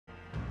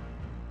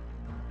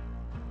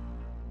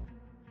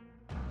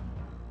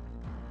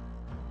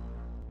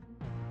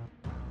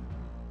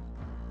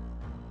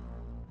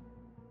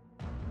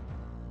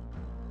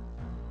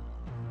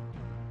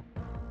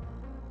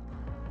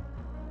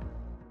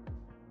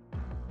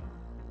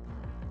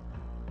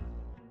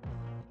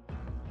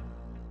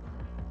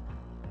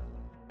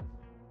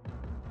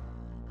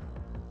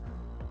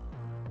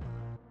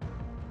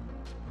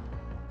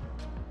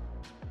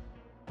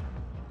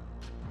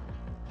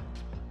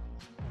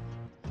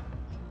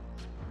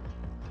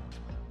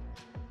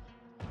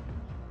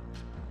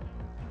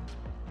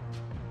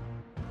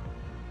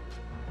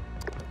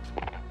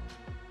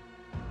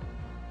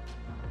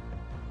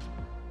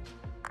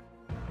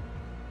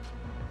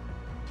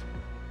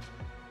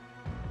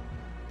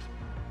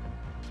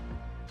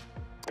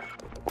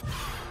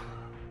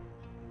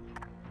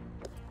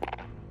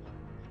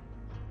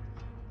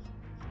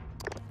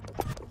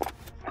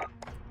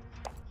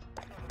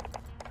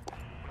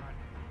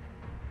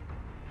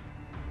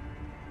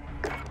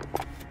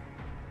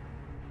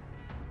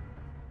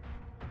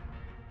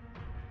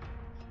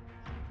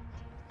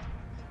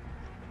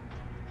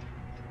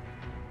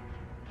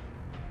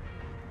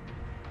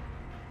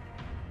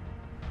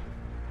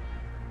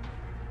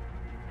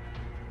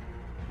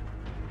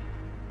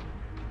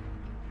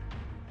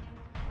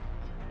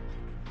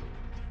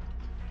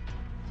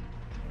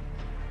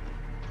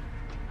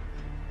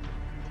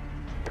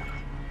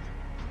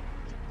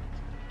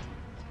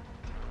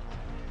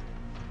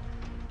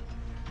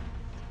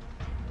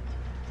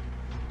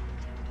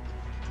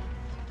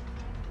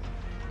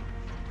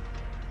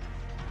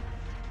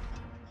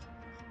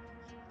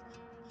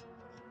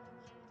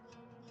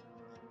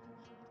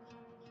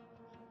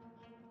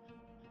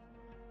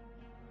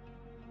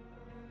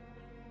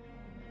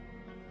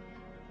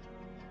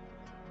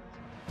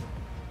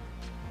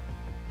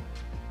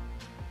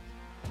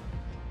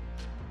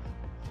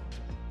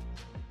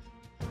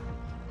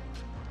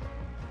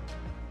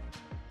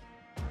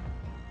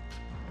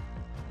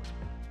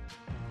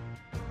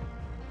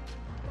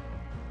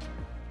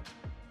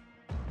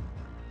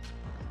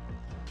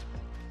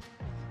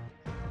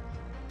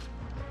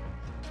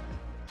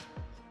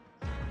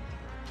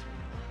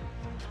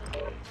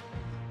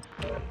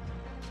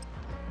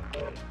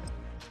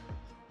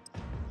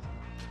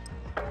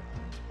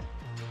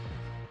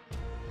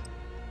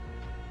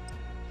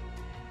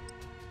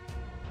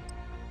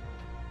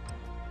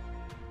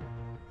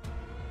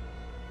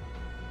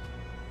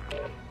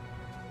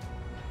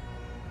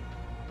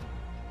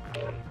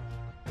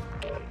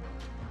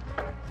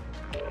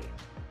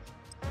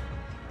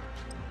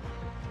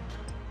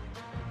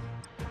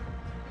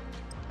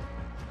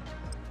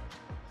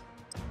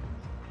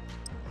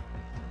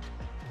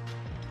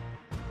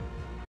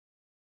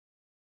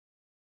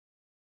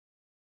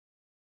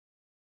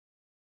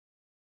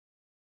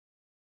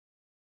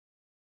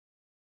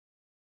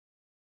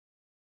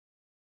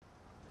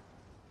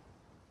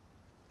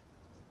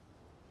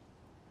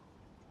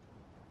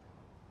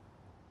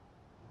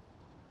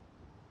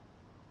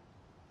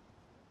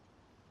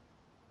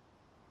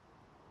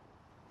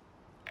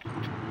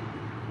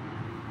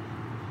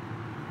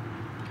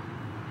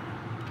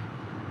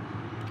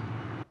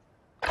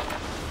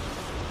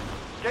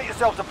Get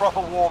yourselves a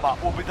proper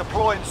warm-up. We'll be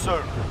deploying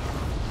soon.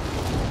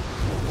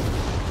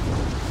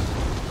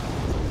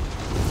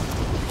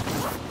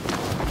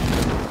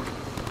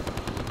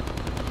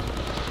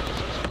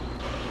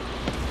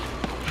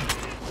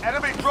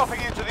 Enemy dropping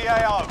into the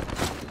AO.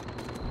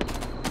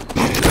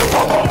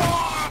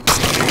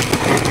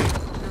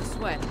 No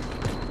sweat.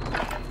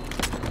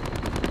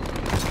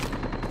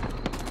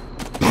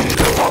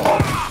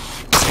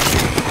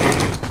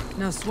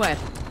 No sweat.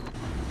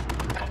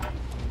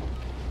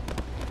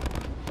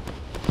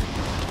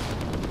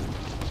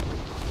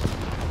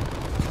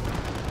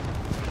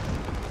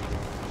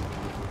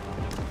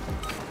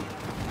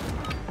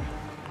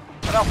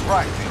 Enough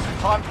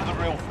practice. Time for the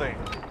real thing.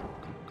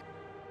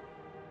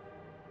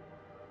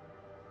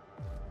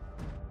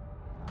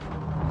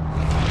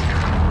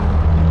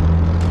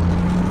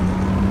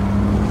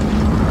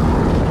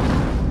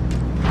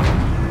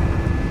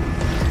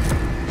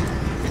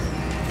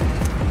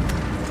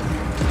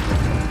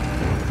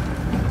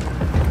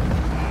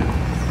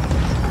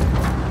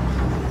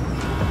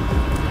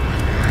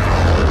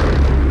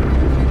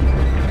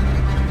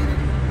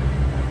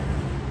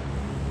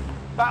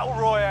 Battle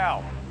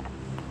Royale.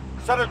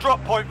 Set a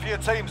drop point for your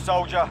team,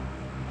 soldier.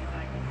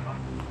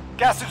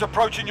 Gas is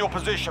approaching your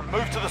position.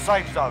 Move to the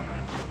safe zone.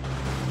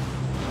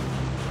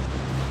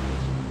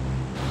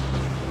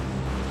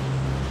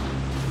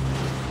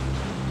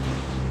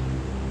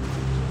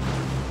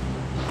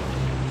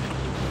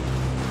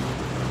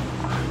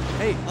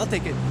 Hey, I'll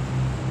take it.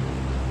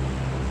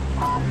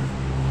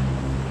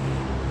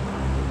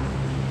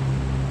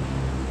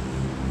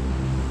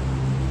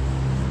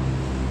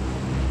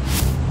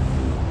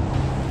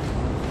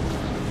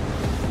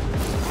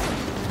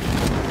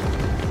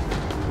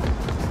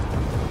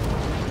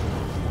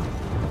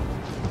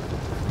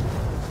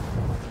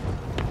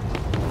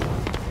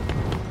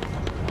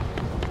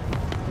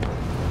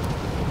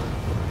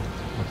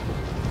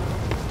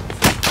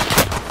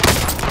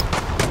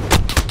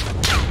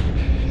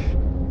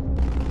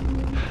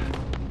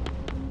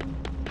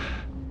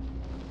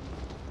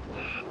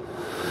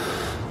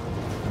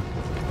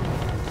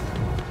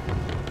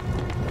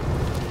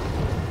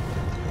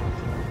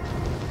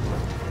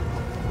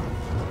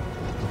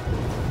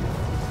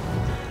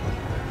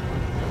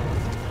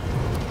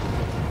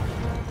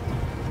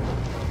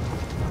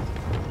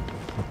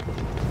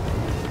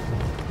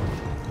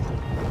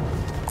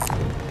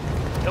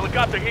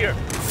 Helicopter here.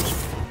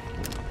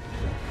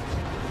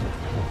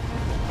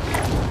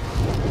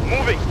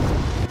 Moving.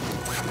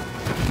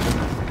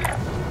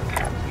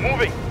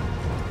 Moving.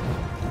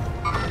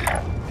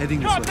 Heading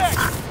this way. Contact!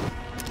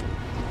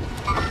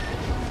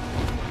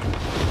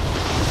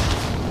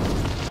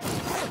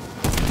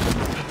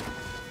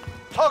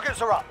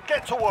 Targets are up.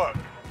 Get to work.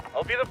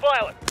 I'll be the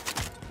pilot.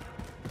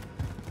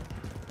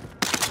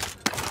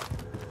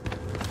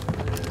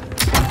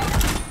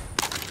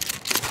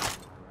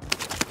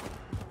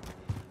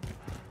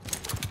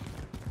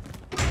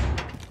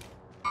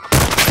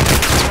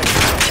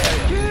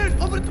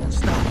 Don't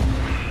stop.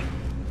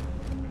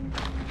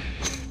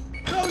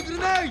 Throw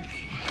grenade!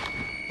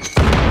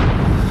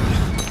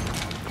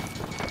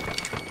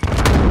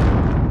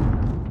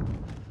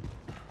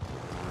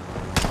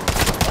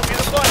 I'll be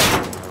the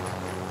pilot.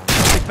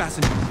 Take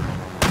passengers.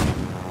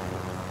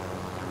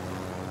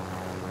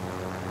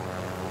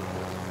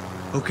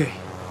 Okay.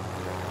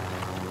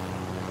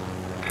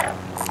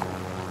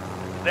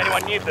 Does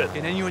anyone need this?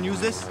 Can anyone use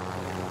this?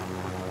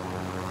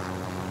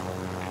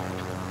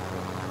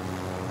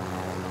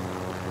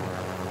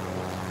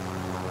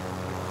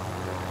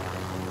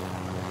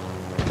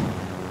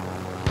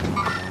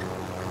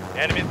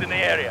 Enemies in the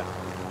area.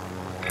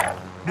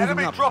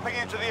 Enemy up. dropping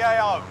into the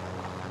AO.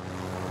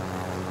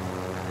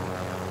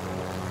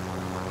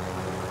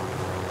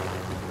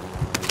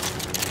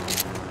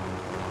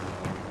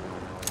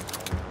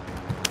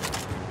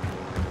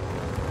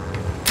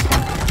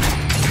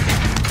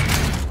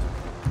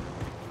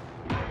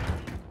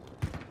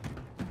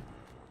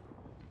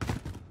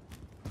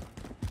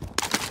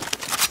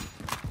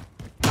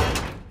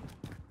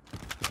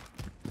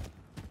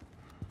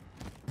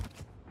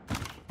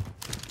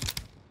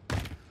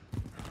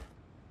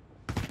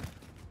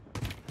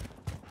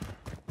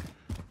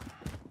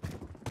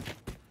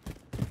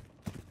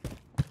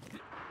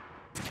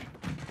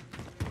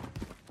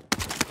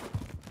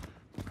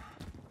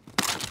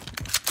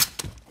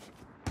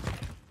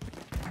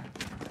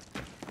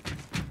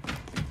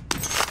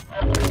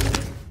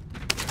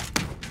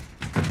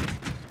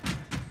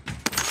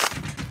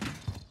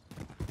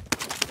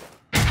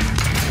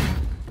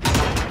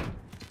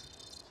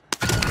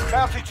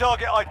 Bounty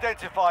target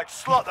identified.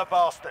 Slot the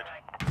bastard.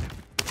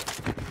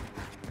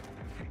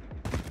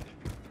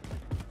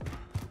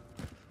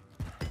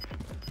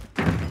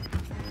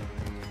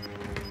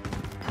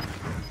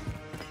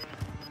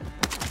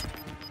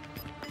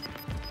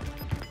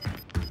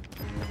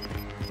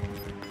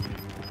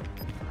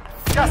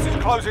 Gas is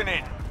closing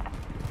in.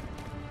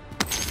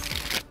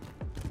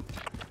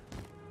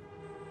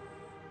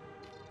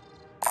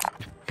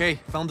 Okay,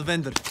 found the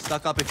vendor.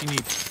 Stock up if you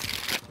need.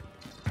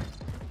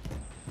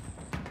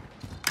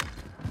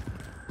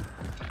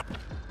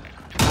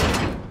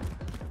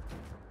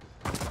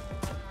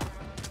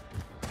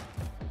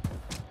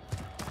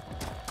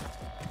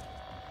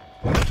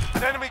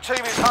 An enemy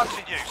team is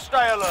hunting you.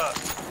 Stay alert.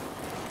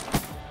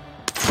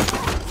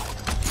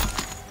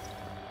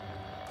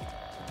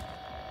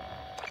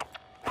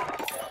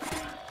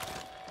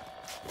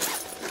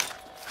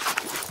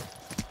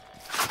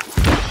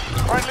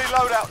 Friendly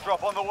loadout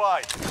drop on the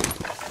way.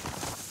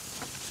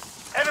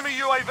 Enemy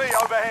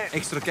UAV overhead.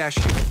 Extra cash.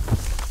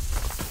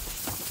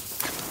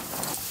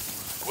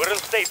 We're in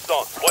safe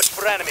zone. Watch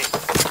for enemies.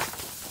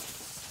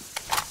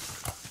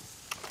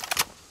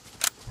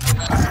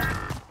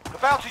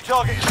 The bounty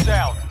target is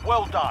down.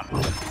 Well done.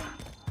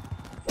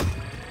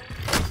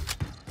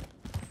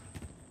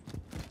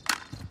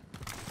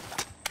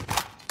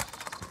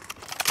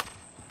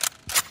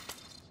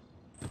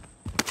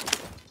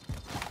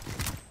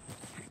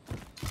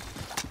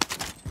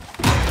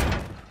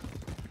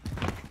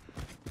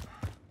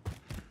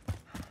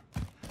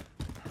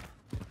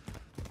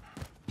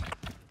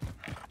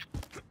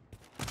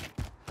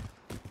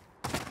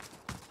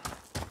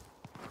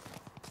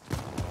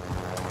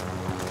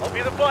 I'll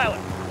be the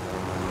pilot.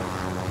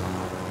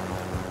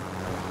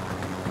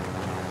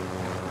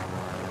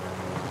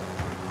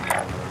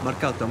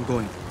 Mark out, I'm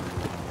going.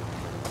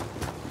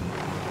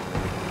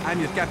 I'm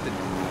your captain.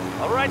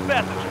 All right,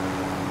 passenger.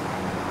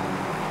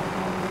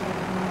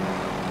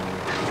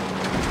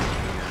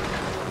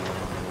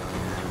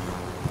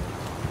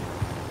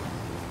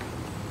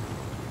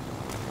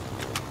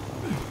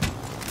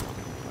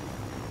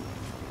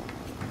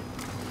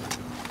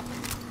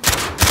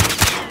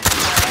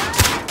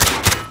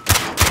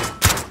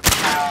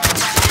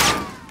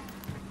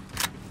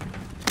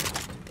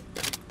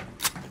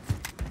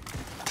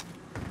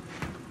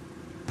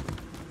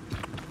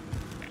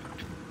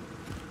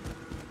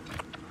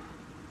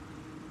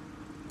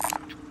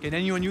 Can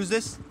anyone use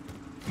this?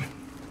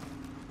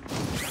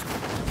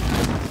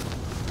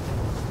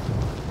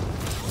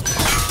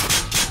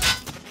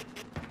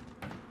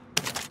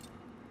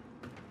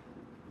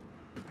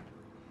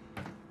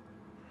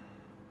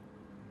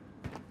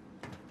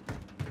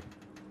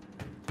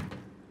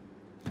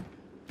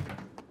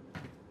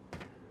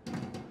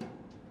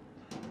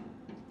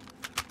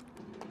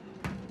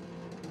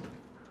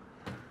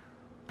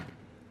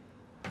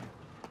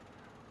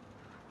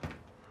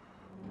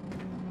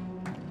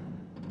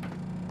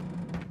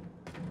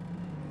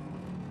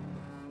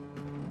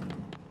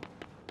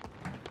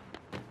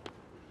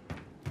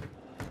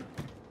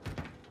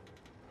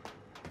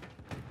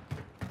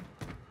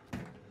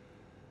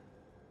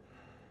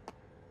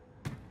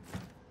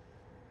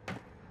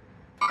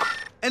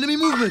 Enemy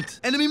movement!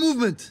 Enemy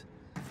movement!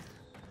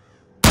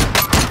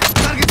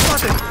 Target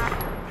spotted!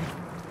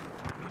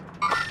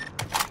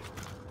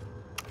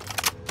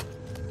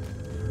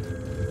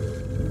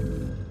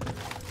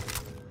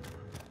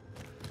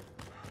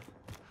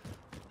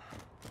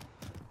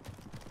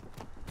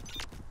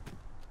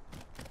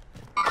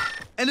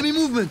 Enemy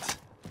movement!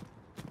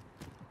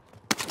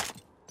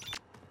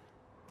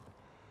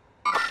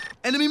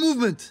 Enemy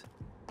movement!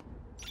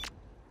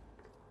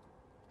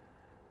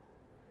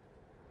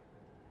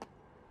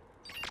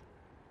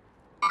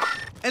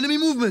 Enemy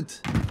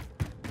movement!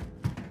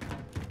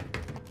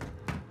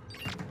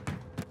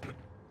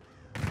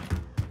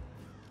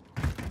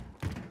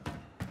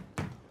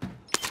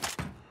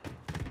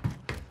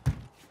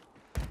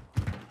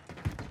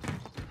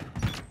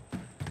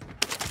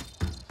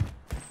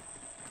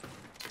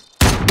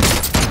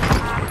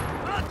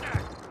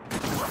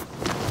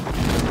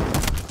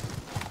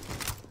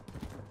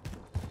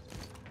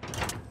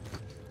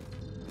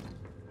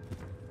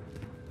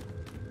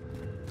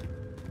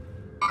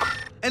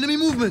 Enemy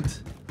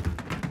movement!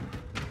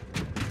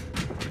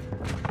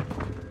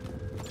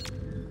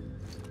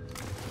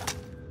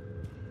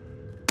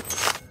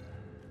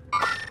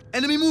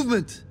 Enemy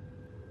movement!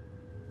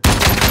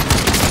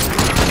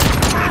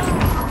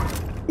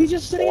 He's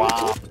just sitting.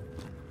 Wow.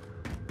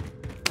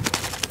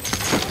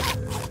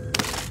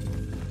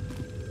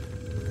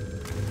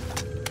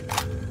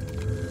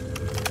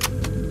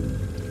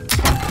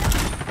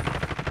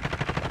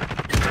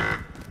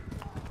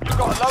 You've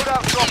got a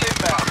loadout drop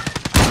inbound.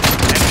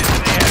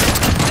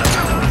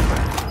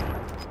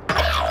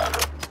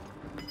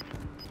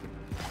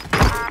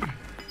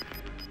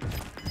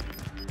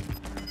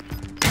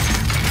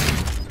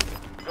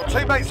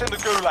 Teammates in the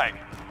gulag.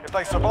 If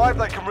they survive,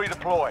 they can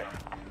redeploy.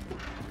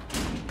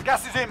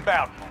 Gas is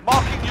inbound.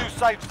 Marking new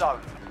safe zone.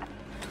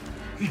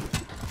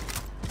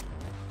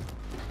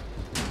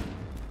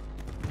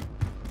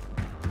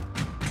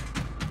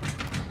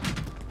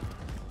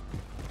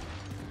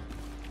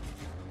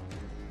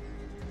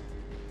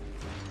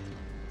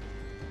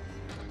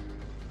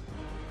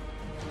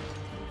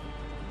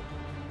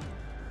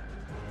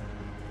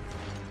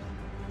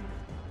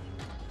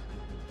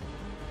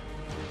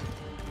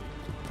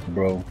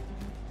 Bro,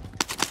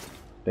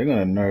 they're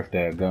gonna nerf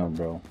that gun,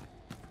 bro.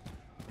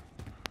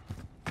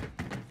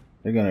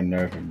 They're gonna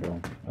nerf it,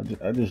 bro.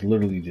 I just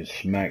literally just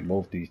smacked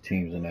both these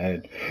teams in the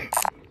head.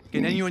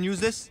 Can anyone use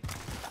this?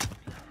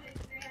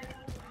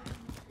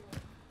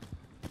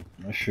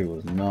 That shit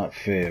was not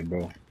fair,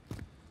 bro.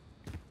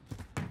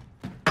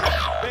 Be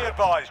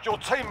advised, your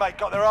teammate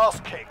got their ass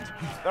kicked.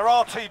 They're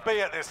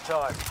RTB at this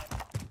time.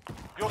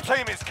 Your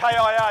team is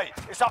KIA.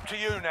 It's up to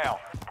you now.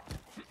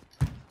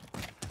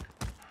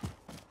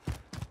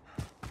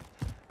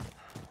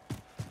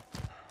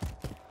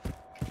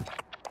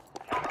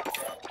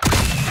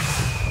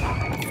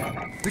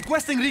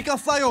 Requesting recon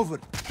flyover.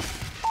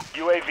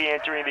 UAV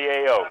entering the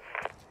AO.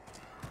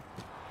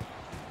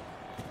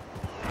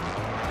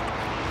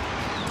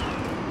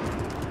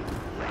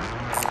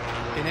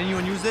 Can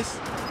anyone use this?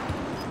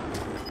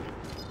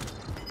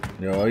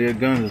 Yo, all your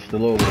guns are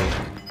still over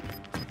there.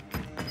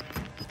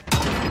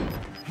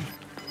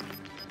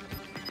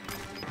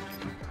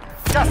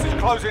 Gas is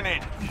closing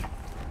in.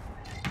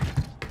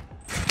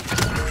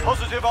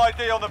 Positive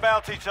ID on the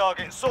bounty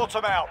target. Sort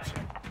them out.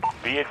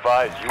 Be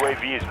advised,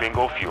 UAV is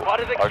bingo fuel.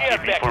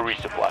 RTB for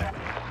resupply.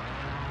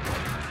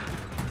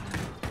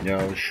 Yo,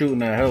 I was shooting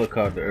that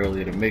helicopter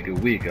earlier to make it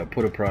weak. I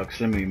put a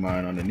proximity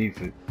mine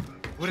underneath it.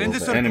 We're So in the if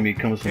the circle. enemy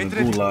comes from Get the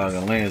ready. gulag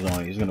and lands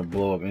on it, he's gonna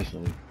blow up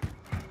instantly.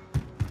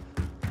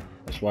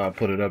 That's why I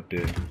put it up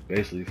there,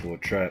 basically for a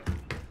trap.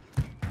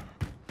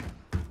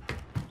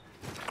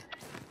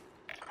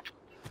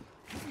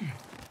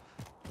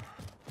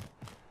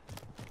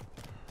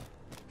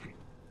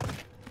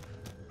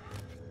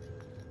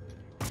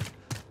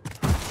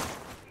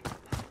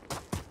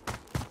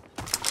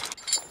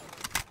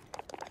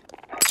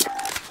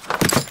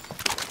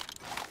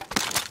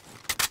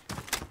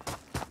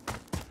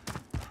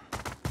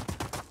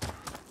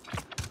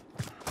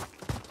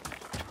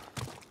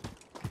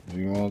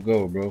 Where you wanna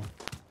go, bro?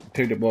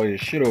 Picked up all your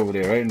shit over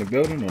there, right in the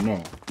building, or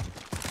no?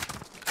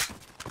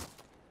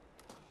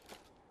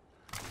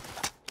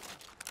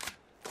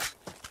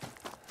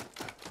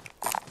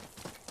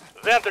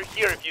 Xander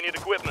here if you need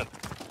equipment.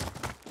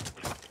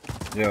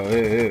 Yo,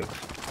 here.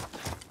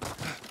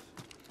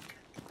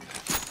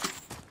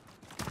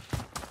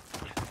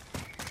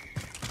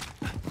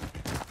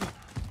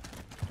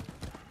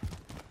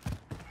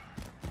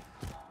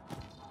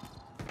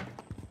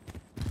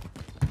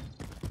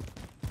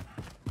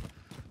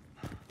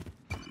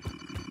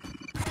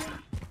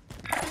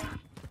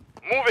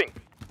 Moving.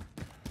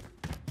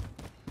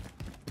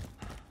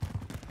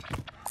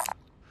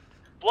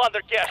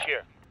 Blunder cash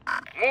here.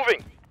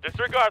 Moving.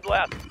 Disregard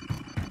last.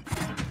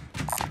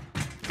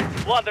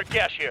 Blunder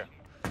cash here.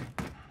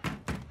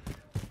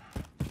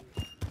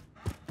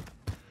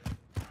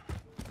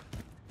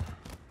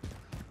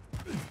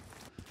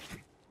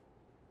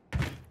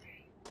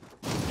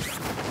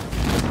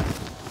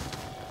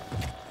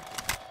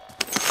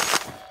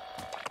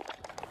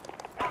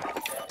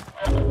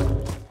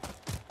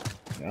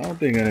 I don't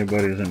think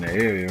anybody's in the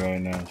area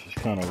right now. It's just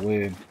kind of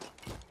weird.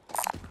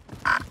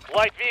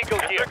 Light vehicle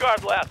here.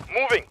 Disregard last.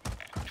 Moving.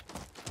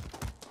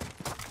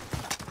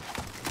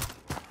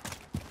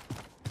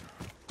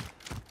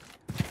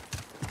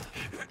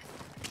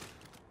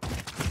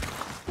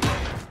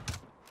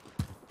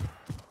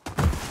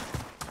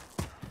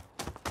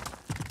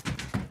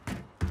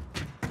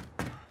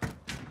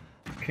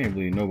 Can't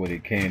believe nobody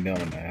came down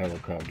in that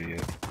helicopter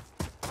yet.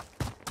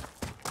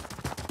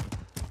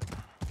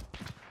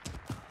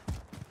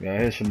 Yeah, I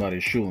heard somebody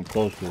shooting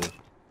close to us.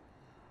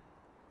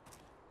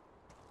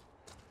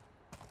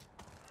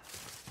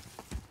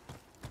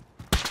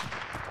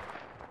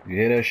 You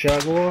hear that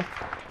shot go off?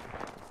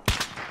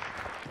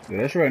 Yeah,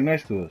 that's right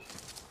next to us.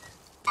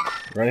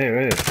 Right here,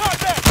 right here.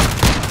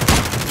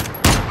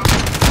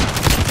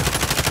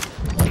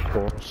 Of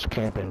course,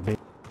 camping bitch.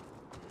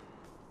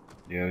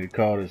 Yeah, he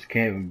called us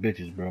camping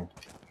bitches, bro.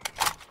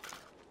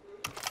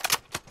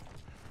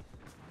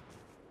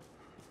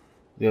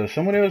 Yo,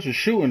 somebody else was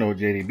shooting though,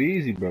 JD. Be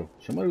easy, bro.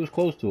 Somebody was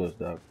close to us,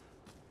 dog.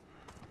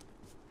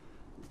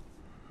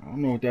 I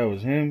don't know if that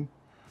was him.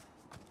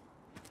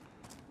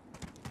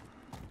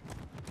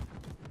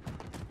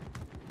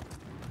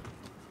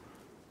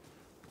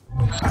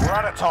 We're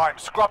out of time.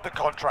 Scrub the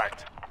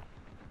contract.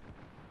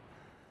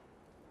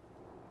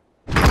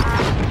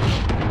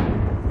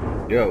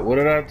 Yo, what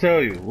did I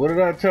tell you? What did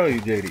I tell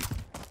you, JD?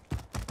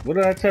 What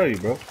did I tell you,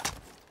 bro?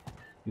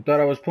 You thought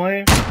I was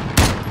playing?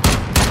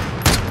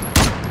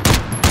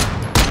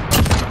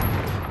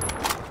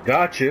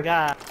 Gotcha.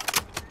 God.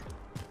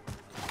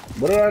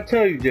 What did I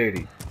tell you,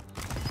 JD?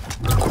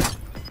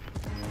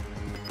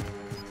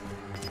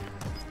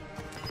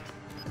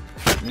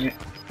 Man,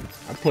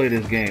 I play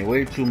this game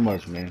way too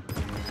much, man.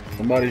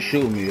 Somebody's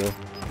shooting me, yo.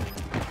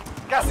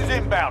 Gas is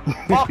inbound.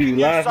 Marking You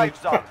new laughing?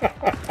 safe zone.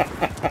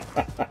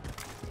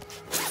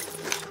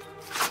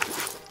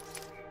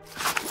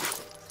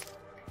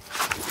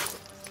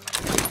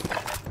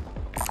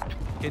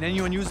 Can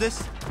anyone use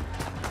this?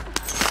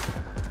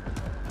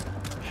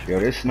 Yo,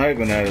 they're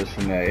sniping at us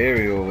from that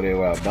area over there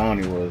where our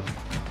bounty was.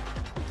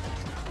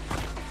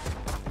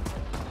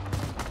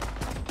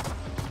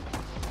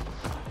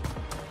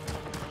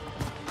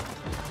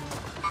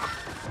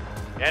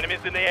 Enemies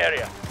in the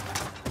area.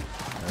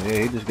 Oh,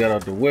 yeah, he just got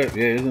out the whip.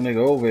 Yeah, there's a nigga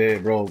over here,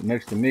 bro,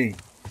 next to me.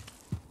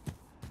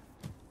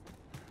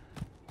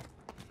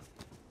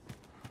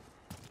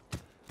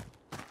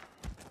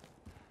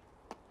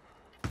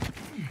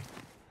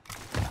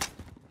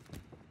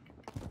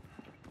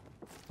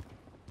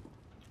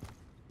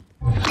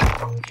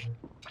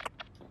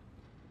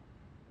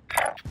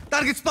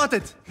 Target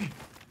spotted.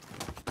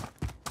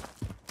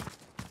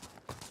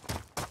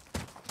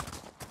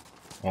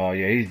 Oh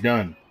yeah, he's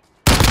done.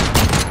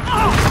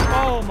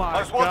 Oh my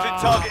Most wanted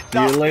God. target See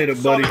you dusted. later,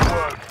 buddy. Solid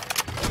work.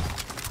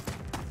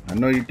 I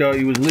know you thought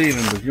you was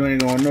leaving, but you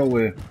ain't going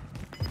nowhere.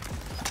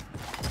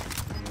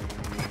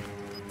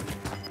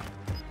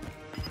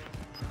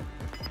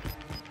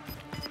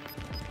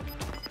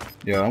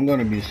 Yo, I'm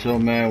gonna be so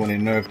mad when they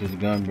nerf this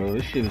gun, bro.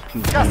 This shit is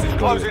too Gas fun is to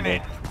closing play,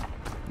 in. bro.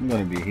 I'm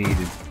gonna be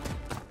heated.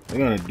 They're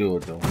gonna do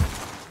it though.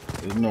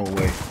 There's no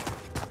way.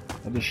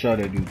 I just shot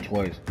that dude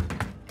twice.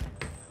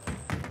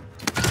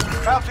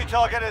 Bounty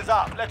target is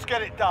up. Let's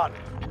get it done.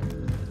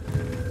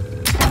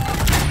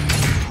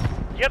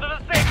 Get to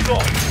the safe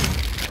zone.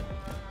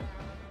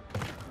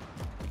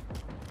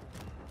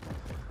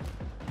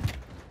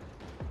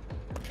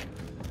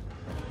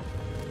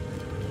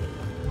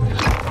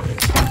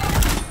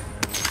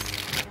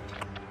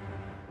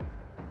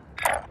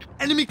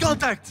 Enemy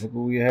contact. Look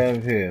what we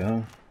have here,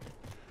 huh?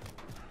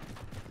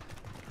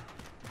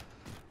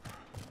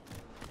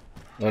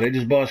 Oh, they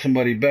just bought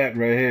somebody back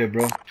right here,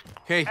 bro.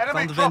 Hey, Enemy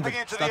found the dropping vendor.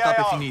 into Stock the up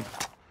if AO. you need.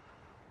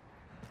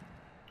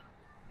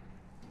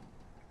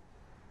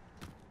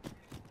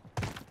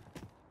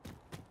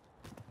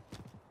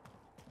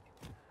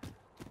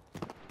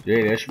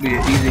 Yeah, that should be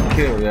an easy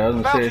kill. Yeah, I was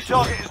gonna Bounty say.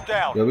 target is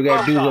down. Yo, we got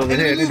Well dudes done. over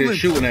here. They're movement.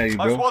 shooting at you,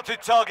 Most bro.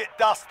 wanted target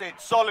dusted.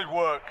 Solid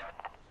work.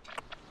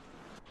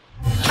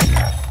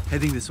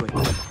 Heading this way.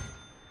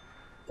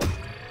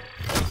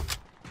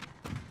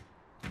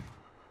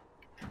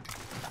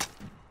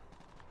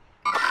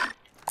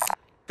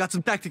 Got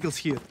some tacticals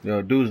here.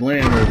 Yo, dude's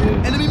laying right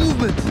there. Enemy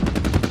movement.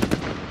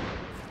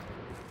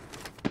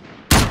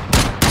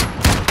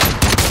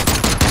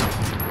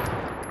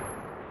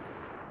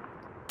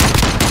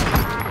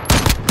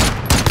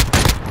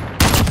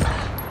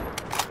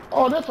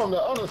 Oh, that's on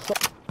the other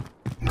side.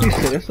 He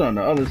said it's on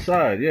the other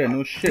side. Yeah,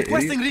 no shit.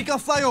 Requesting idiot. recon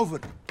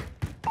flyover.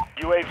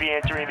 UAV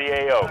entering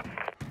the AO.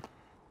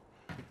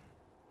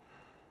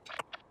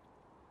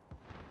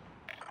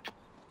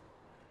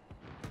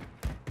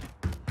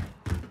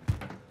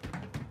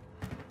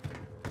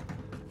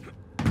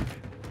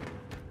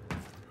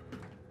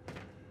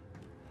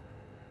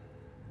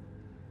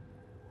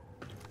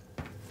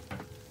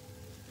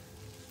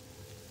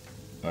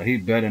 He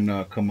better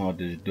not come out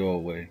this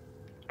doorway.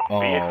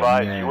 Oh, Be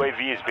advised, man.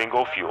 UAV is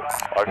bingo fuel.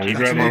 Oh, he's RTB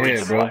right for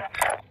here, bro.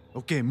 resupply.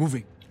 Okay,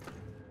 moving.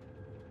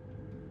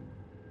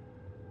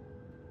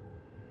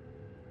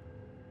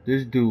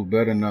 This dude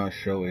better not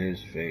show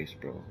his face,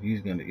 bro.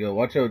 He's gonna... Yo,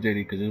 watch out, JD,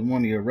 because there's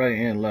one to your right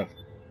and left.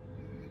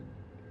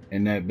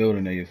 In that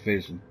building that you're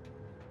facing.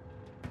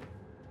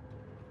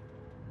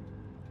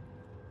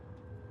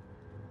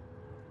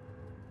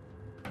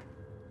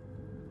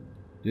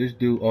 This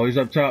dude... Oh, he's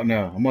up top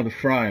now. I'm on the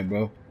frying,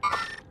 bro.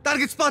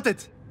 Target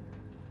spotted.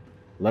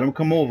 Let him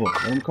come over.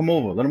 Let him come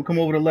over. Let him come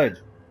over the ledge.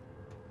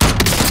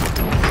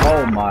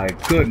 Oh, my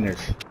goodness.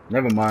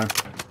 Never mind.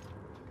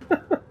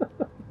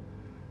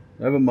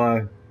 Never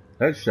mind.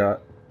 Headshot.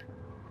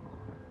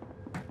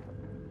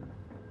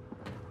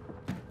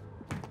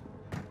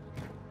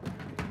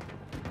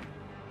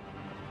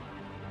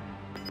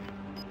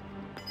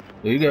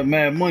 Yo, you got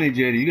mad money,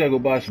 JD. You gotta go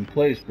buy some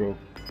plates, bro.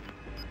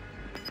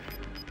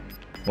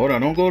 Hold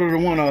on, don't go to the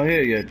one out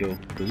here yet, though.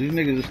 Because these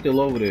niggas are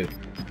still over there.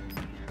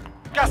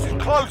 Gas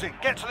is closing.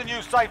 Get to the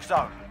new safe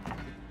zone.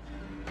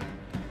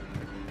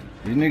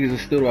 These niggas are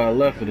still to our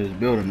left of this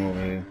building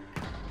over here.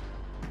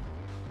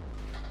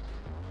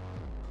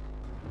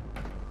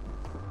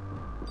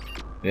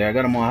 Yeah, I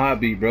got them on high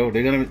beat, bro.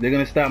 They're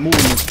gonna stop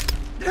moving me.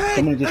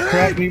 Somebody just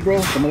cracked me,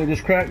 bro. Somebody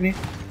just cracked me.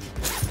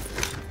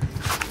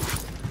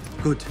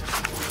 Good.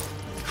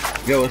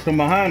 Yo, it's from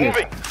behind us.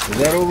 Is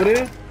that over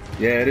there?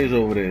 Yeah, it is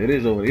over there. It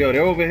is over there. Yo,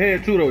 they're over here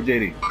too, though,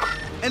 JD.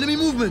 Enemy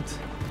movement.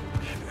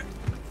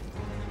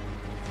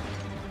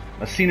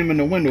 I seen him in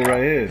the window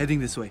right here. Heading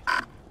this way.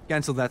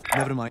 Cancel that.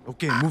 Never mind.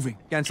 Okay, moving.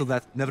 Cancel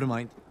that. Never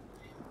mind.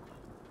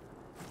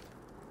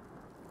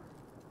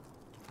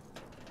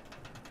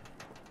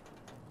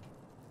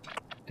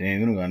 Damn,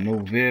 we don't got no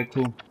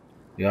vehicle.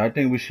 Yeah, I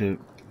think we should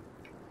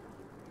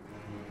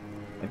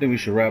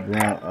wrap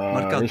around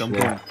Mark out, this I'm way.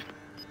 going.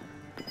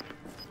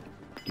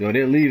 Yo,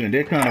 they're leaving.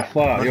 They're kind of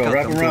far. Mark Yo, out,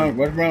 wrap I'm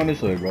around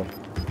this way, bro.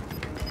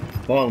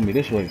 Follow me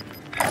this way.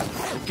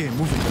 Okay,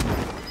 moving.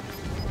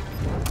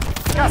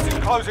 Gas is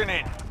closing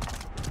in.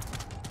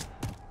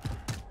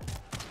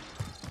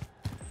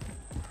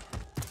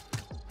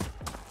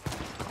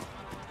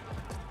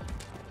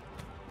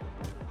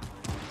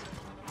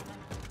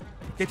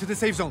 Get to the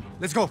safe zone.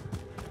 Let's go.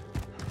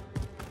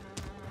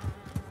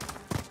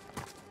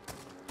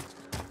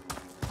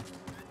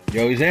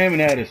 Yo, he's aiming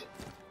at us.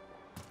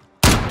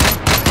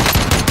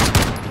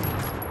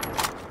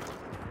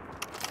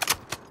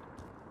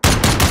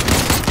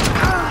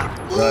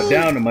 Yo, I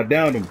downed him. I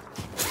downed him.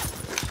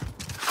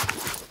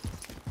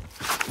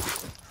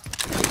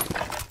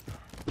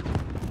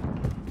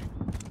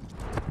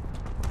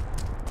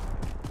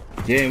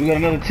 Yeah, we got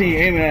another team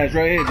aiming at us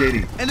right here,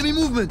 JD. Enemy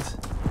movement.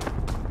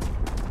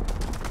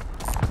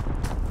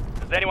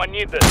 Does anyone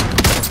need this?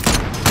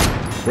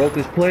 Broke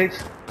his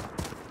plates.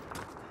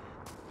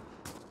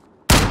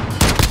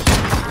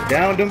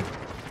 Downed him.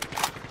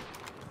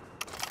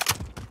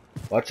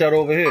 Watch out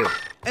over here.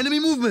 Enemy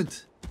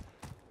movement.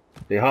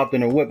 They hopped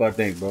in a whip, I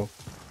think, bro.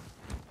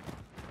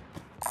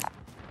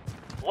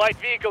 Light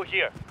vehicle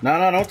here.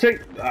 Nah, don't take.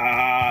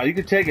 You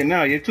can take it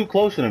now. You're too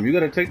close to them. You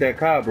gotta take that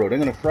car, bro. They're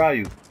gonna fry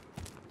you.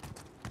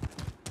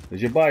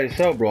 Cause you're by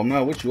yourself, bro. I'm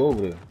not with you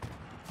over there.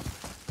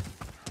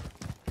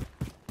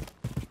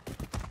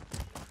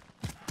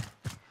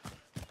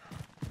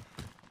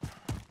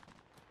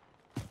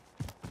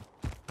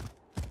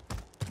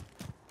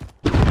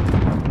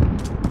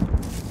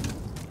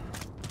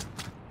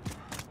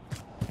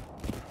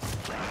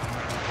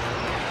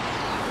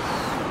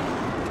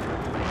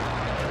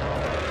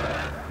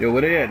 Yo,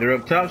 where they at? They're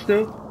up top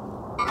still?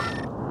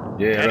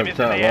 Yeah, they're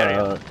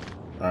up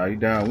top. You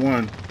down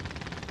one.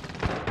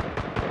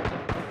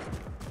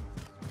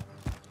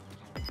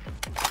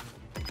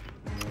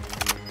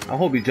 I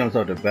hope he jumps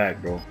out the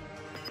back, bro.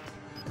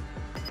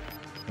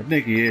 I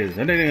think he is. I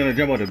think they're gonna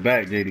jump out the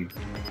back, JD.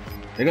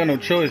 They got no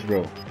choice,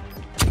 bro.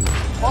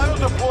 Final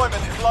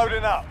deployment is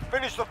loading up.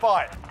 Finish the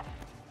fight.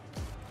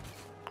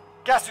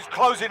 Gas is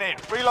closing in.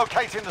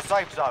 Relocating the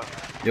safe zone.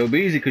 Yo, be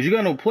easy, cause you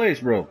got no place,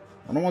 bro.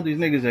 I don't want these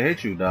niggas to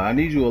hit you, dog. I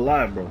need you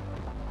alive, bro.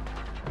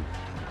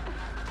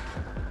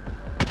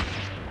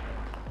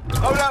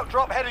 Loadout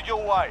drop headed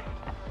your way.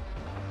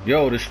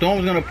 Yo, the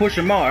storm's gonna push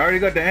him out. I already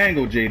got the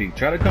angle, JD.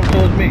 Try to come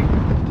towards me.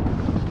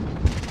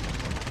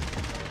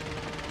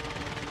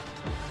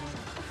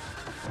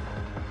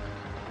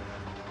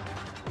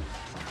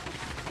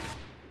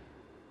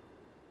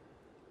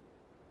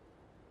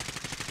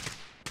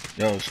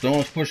 Yo,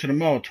 storm's pushing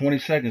him out. 20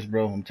 seconds,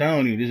 bro. I'm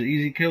telling you, there's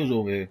easy kills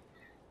over here.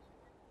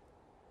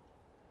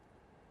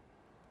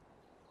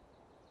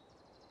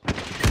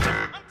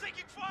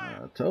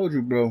 I told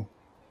you, bro.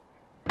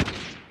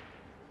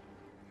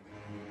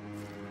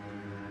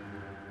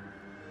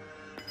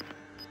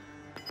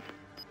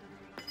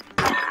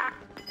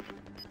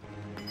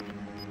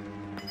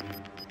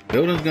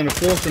 Building's gonna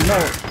force him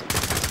out.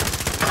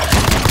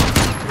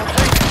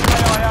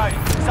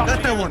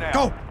 Got that one.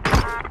 Go.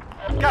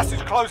 Gas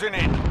is closing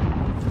in.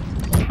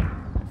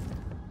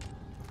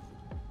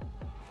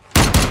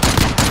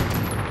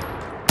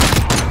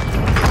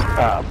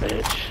 Ah,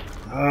 bitch.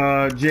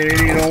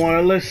 JD, you don't want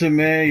to listen,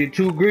 man. You're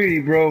too greedy,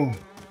 bro.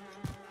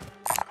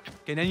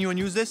 Can anyone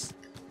use this?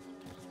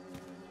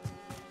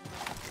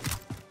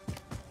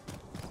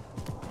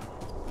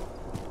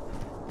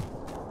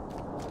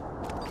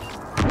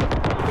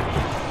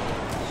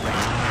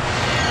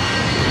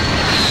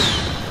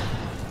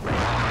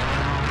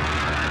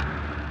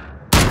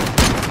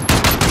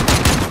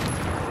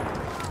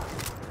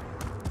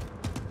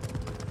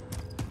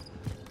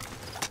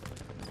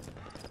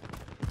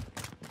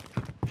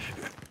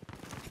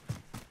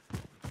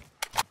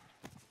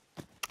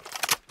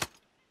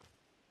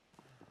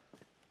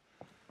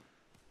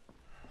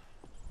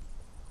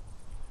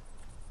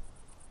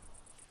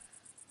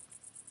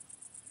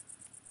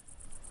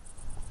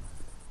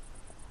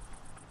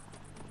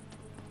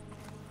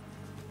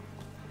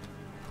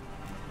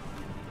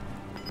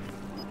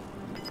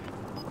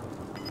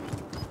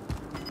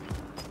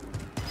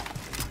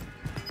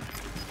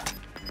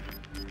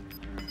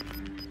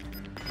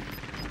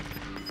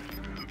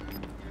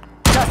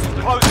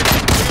 Closing in.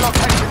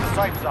 Relocating the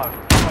safe zone.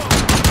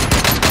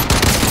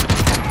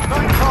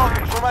 9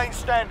 targets remain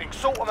standing.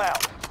 Sort them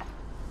out.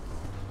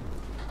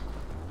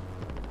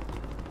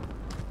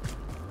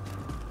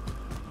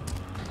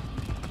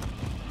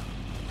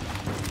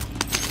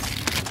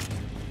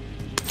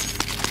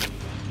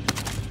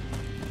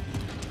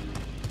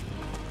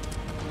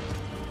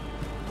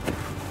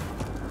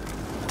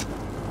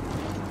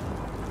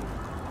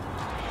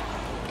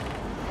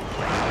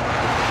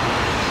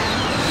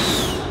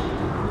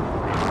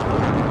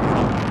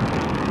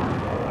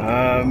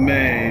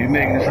 Man, you're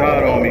making this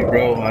hard on me,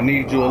 bro. I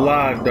need you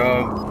alive,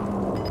 dog.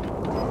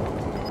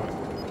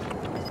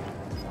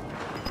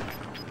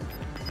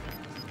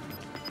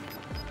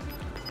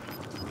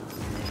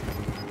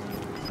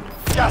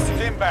 Gas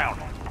is inbound.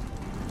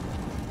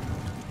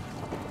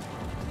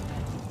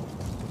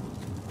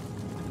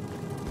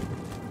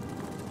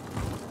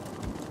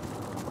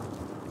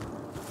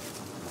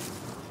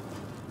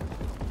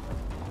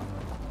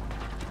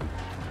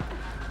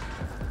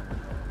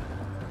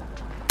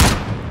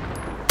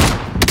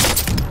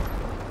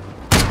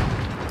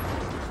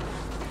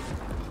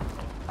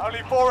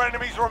 Only 4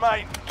 enemies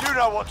remain. You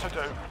know what to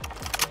do.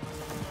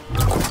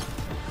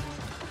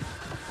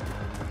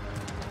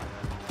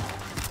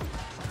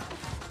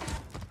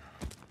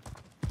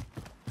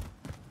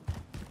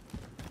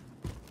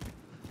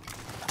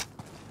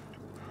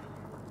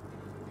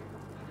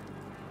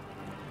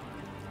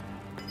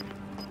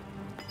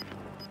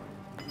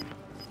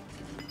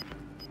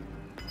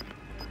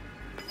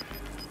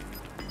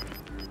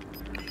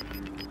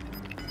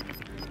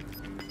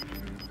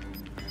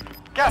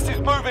 Gas is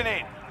moving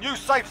in. New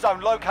safe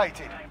zone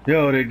located.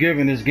 Yo, they're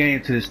giving this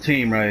game to this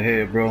team right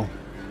here, bro.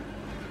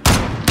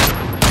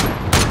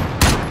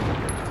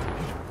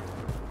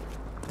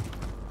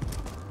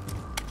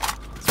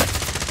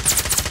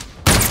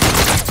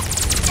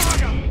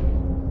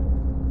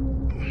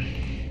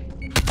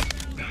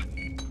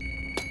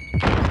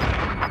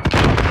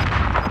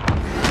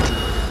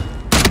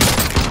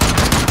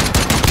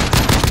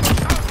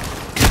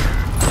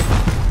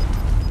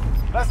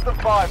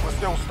 5 were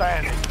still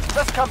standing.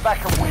 Let's come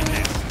back and win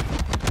this.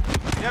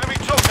 The enemy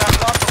took that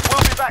blood, but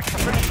we'll be back to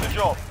finish the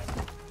job.